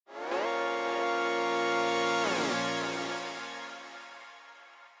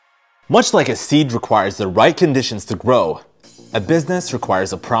Much like a seed requires the right conditions to grow, a business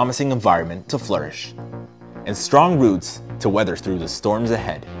requires a promising environment to flourish and strong roots to weather through the storms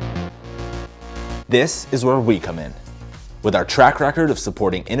ahead. This is where we come in. With our track record of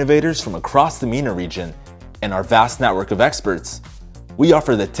supporting innovators from across the MENA region and our vast network of experts, we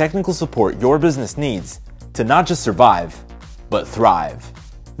offer the technical support your business needs to not just survive, but thrive.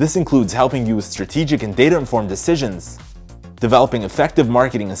 This includes helping you with strategic and data-informed decisions, developing effective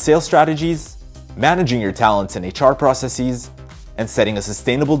marketing and sales strategies, managing your talents and HR processes, and setting a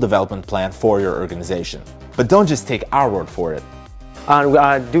sustainable development plan for your organization. But don't just take our word for it. And we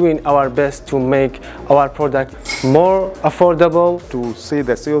are doing our best to make our product more affordable, to see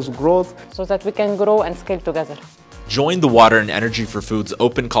the sales growth, so that we can grow and scale together. Join the Water and Energy for Food's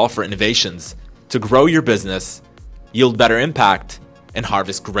open call for innovations to grow your business, yield better impact, and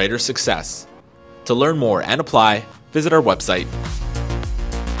harvest greater success. To learn more and apply, visit our website